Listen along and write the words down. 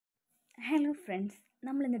Hello friends,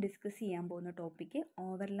 നമ്മളിന്ന് discuss ചെയ്യാൻ പോകുന്ന topic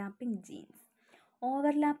overlapping jeans.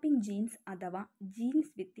 Overlapping jeans അഥവാ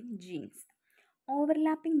jeans within jeans.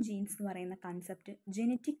 Overlapping jeans എന്ന് പറയുന്ന കൺസെപ്റ്റ്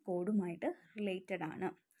ജെനറ്റിക് കോഡുമായിട്ട് റിലേറ്റഡ് ആണ്.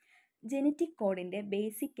 ജെനറ്റിക് കോഡിൻ്റെ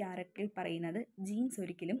ബേസിക് ക്യാരക്ടറിൽ പറയുന്നത് ജീൻസ്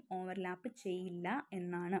ഒരിക്കലും ഓവർലാപ്പ് ചെയ്യില്ല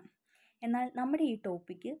എന്നാണ്. എന്നാൽ നമ്മുടെ ഈ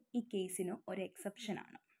ടോപ്പിക്ക് ഈ കേസിന് ഒരു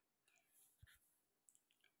എക്സെപ്ഷനാണ്.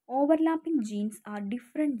 Overlapping genes are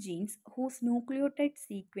different genes whose nucleotide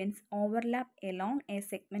sequence overlap along a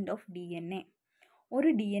segment of DNA. ഒരു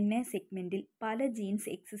DNA സെഗ്മെൻറ്റിൽ പല ജീൻസ്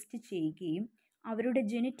എക്സിസ്റ്റ് ചെയ്യുകയും അവരുടെ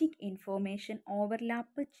ജെനറ്റിക് ഇൻഫോർമേഷൻ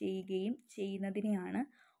ഓവർലാപ്പ് ചെയ്യുകയും ചെയ്യുന്നതിനെയാണ്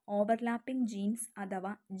ഓവർലാപ്പിംഗ് ജീൻസ്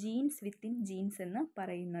അഥവാ ജീൻസ് വിത്തിൻ ജീൻസ് എന്ന്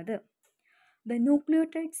പറയുന്നത്. The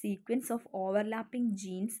nucleotide sequence of overlapping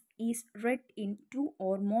genes is read in two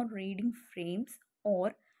or more reading frames or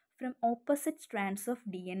from opposite strands of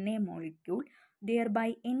DNA molecule, thereby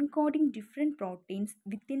encoding different proteins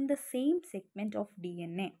within the same segment of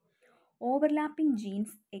DNA. Overlapping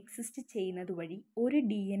jeans exist ചെയ്യുന്നത് വഴി ഒരു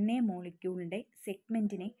DNA മോളിക്യൂളിൻ്റെ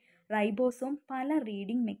സെഗ്മെൻറ്റിനെ ribosome പല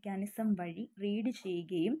reading mechanism വഴി read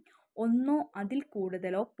ചെയ്യുകയും ഒന്നോ അതിൽ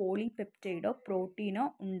കൂടുതലോ പോളിപെപ്റ്റൈഡോ പ്രോട്ടീനോ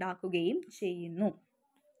ഉണ്ടാക്കുകയും ചെയ്യുന്നു.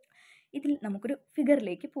 ഇതിൽ നമുക്കൊരു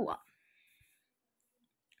ഫിഗറിലേക്ക് പോവാം.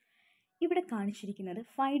 ഇവിടെ കാണിച്ചിരിക്കുന്നത്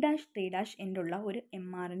 5'3' എന്നുള്ള ഒരു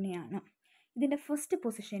mRNA ആണ്. ഇതിൻ്റെ ഫസ്റ്റ്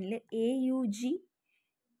പൊസിഷനിൽ AUG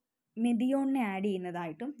മെതിയോണിനെ ആഡ്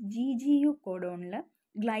ചെയ്യുന്നതായിട്ടും GGU കോഡോണിൽ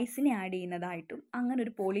ഗ്ലൈസിനെ ആഡ് ചെയ്യുന്നതായിട്ടും അങ്ങനെ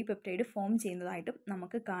ഒരു പോളിപെപ്റ്റൈഡ് ഫോം ചെയ്യുന്നതായിട്ടും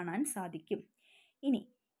നമുക്ക് കാണാൻ സാധിക്കും. ഇനി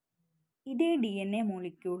ഇതേ DNA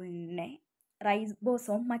മോളിക്യൂളിനെ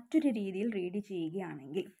റൈബോസോം മറ്റൊരു രീതിയിൽ റീഡ്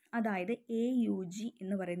ചെയ്യുകയാണെങ്കിൽ, അതായത് AUG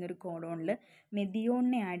എന്ന് പറയുന്ന ഒരു കോഡോണിൽ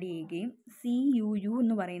മെതിയോണിനെ ആഡ് ചെയ്യുകയും CUU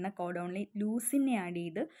എന്ന് പറയുന്ന കോഡോണിൽ ലൂസിനെ ആഡ്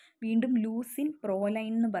ചെയ്ത് വീണ്ടും ലൂസിൻ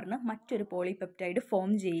പ്രോലൈൻ എന്ന് പറഞ്ഞ് മറ്റൊരു പോളിപെപ്റ്റൈഡ്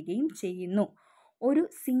ഫോം ചെയ്യുകയും ചെയ്യുന്നു. ഒരു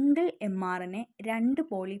സിംഗിൾ mRNA രണ്ട്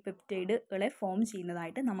പോളിപെപ്റ്റൈഡുകളെ ഫോം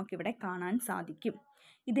ചെയ്യുന്നതായിട്ട് നമുക്കിവിടെ കാണാൻ സാധിക്കും.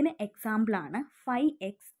 ഇതിന് എക്സാമ്പിളാണ്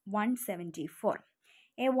 5X174.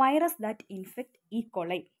 A virus that infect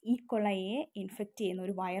E. coli. ഈക്കോളയെ infect ചെയ്യുന്ന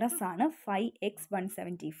ഒരു വൈറസാണ്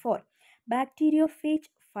 5X174. Bacteriophage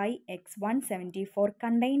 5X174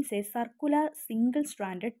 contains A circular single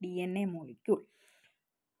stranded DNA molecule.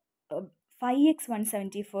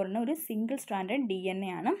 5X174 ഒരു സിംഗിൾ സ്ട്രാൻഡഡ് DNA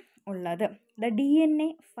ആണ് ഉള്ളത്. The DNA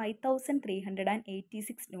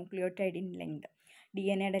 5386 nucleotide in length.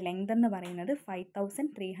 DNAയുടെ length എന്ന് പറയുന്നത്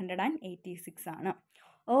 5386 ആണ്.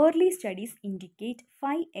 Early studies indicate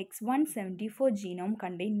 5X174 genome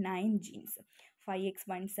contain 9 genes.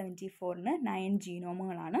 5X174-ന് 9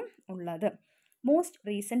 ജീനോമുകളാണ് ഉള്ളത്. Most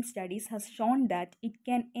recent studies has shown that it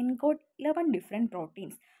can encode 11 different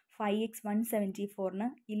proteins. 5X174-ന്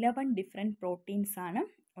 11 different proteins ആണ്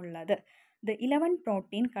ഉള്ളത്. The 11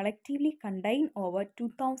 protein collectively contain over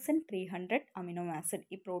 2300 amino acid.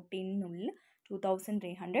 ഈ പ്രോട്ടീനിനുള്ളിൽ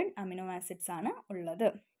 2300 amino acids ആണ് ഉള്ളത്.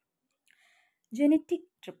 Genetic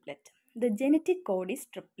triplet. The genetic code is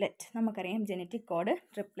triplet. നമുക്കറിയാം genetic code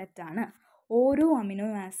triplet ആണ്. ഓരോ amino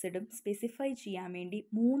ആസിഡും specify ചെയ്യാൻ വേണ്ടി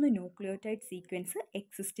 3 ന്യൂക്ലിയോടൈഡ് സീക്വൻസ്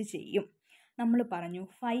എക്സിസ്റ്റ് ചെയ്യും. നമ്മൾ പറഞ്ഞു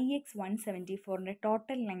 5X174-ൻ്റെ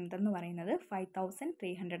ടോട്ടൽ ലെങ്ത് എന്ന് പറയുന്നത്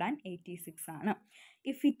 5386 ആണ്.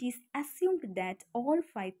 If it is assumed that all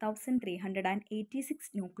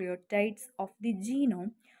 5386 nucleotides of the genome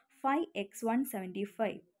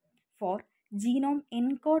 5X175 for genome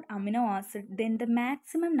encode amino acid, then the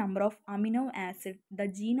maximum number of amino acid the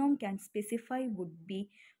genome can specify would be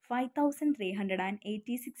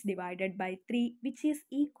 5386 divided by 3, which is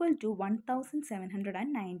equal to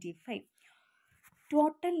 1795.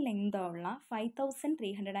 Total length ഉള്ള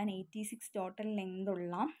 5386 total length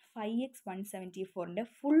ഉള്ള 5X174-ൻ്റെ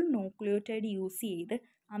full nucleotide use ചെയ്ത്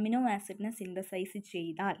amino ആസിഡിനെ synthesise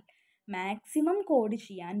ചെയ്താൽ maximum code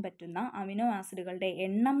ചെയ്യാൻ പറ്റുന്ന amino ആസിഡുകളുടെ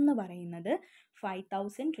എണ്ണം എന്ന് പറയുന്നത്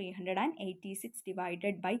 5386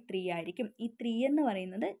 divided by 3 ആയിരിക്കും. ഈ 3 എന്ന്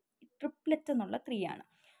പറയുന്നത് ട്രിപ്ലെറ്റ് എന്നുള്ള 3 ആണ്.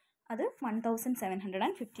 അത്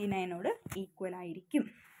 1759 ഈക്വൽ ആയിരിക്കും.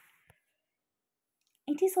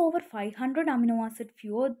 It is over 500 amino acid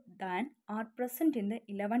fewer than are present in the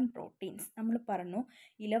 11 proteins. നമ്മൾ പറഞ്ഞു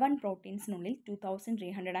 11 പ്രോട്ടീൻസിനുള്ളിൽ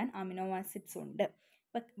 2300 amino acids ഉണ്ട്.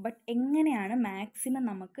 ബട്ട് എങ്ങനെയാണ് മാക്സിമം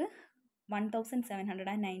നമുക്ക്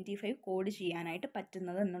 1795 കോഡ് ചെയ്യാനായിട്ട്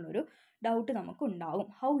പറ്റുന്നത് എന്നുള്ളൊരു ഡൗട്ട് നമുക്ക് ഉണ്ടാവും.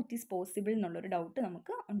 ഹൗ ഇറ്റ് ഈസ് പോസിബിൾ എന്നുള്ളൊരു ഡൗട്ട്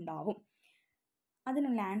നമുക്ക് ഉണ്ടാവും.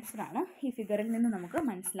 അതിനുള്ള ആൻസറാണ് ഈ ഫിഗറിൽ നിന്ന് നമുക്ക്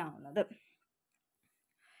മനസ്സിലാവുന്നത്.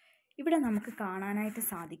 ഇവിടെ നമുക്ക് കാണാനായിട്ട്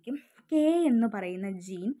സാധിക്കും കെ എന്ന് പറയുന്ന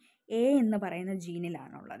ജീൻ എ എന്ന് പറയുന്ന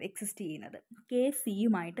ജീനിലാണുള്ളത് എക്സിസ്റ്റ് ചെയ്യുന്നത്. കെ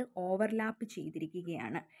സിയുമായിട്ട് ഓവർലാപ്പ്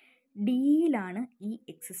ചെയ്തിരിക്കുകയാണ്. ഡിയിലാണ് ഈ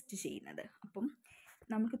എക്സിസ്റ്റ് ചെയ്യുന്നത്. അപ്പം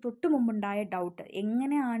നമുക്ക് തൊട്ട് മുമ്പുണ്ടായ ഡൗട്ട്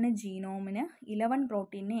എങ്ങനെയാണ് ജീനോമിന് 11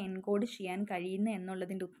 പ്രോട്ടീനെ എൻകോഡ് ചെയ്യാൻ കഴിയുന്നത്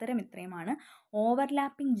എന്നുള്ളതിൻ്റെ ഉത്തരം ഇത്രയുമാണ്.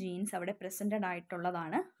 ഓവർലാപ്പിംഗ് ജീൻസ് അവിടെ പ്രസൻറ്റഡ്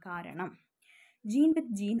ആയിട്ടുള്ളതാണ് കാരണം. Gene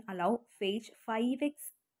with gene allow phage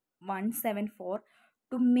 5x174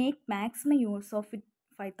 to make maximum use of it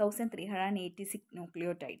 5386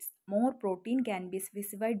 nucleotides. More protein can be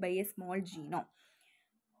specified by a small genome.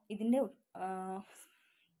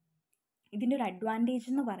 ഇതിൻ്റെ ഒരു അഡ്വാൻറ്റേജ്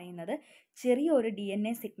എന്ന് പറയുന്നത് ചെറിയൊരു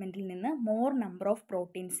DNA സെഗ്മെൻറ്റിൽ നിന്ന് മോർ നമ്പർ ഓഫ്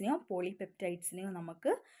പ്രോട്ടീൻസിനെയോ പോളിപെപ്റ്റൈഡ്സിനെയോ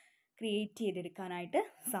നമുക്ക് ക്രിയേറ്റ് ചെയ്തെടുക്കാനായിട്ട്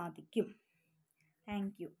സാധിക്കും.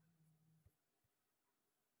 Thank you.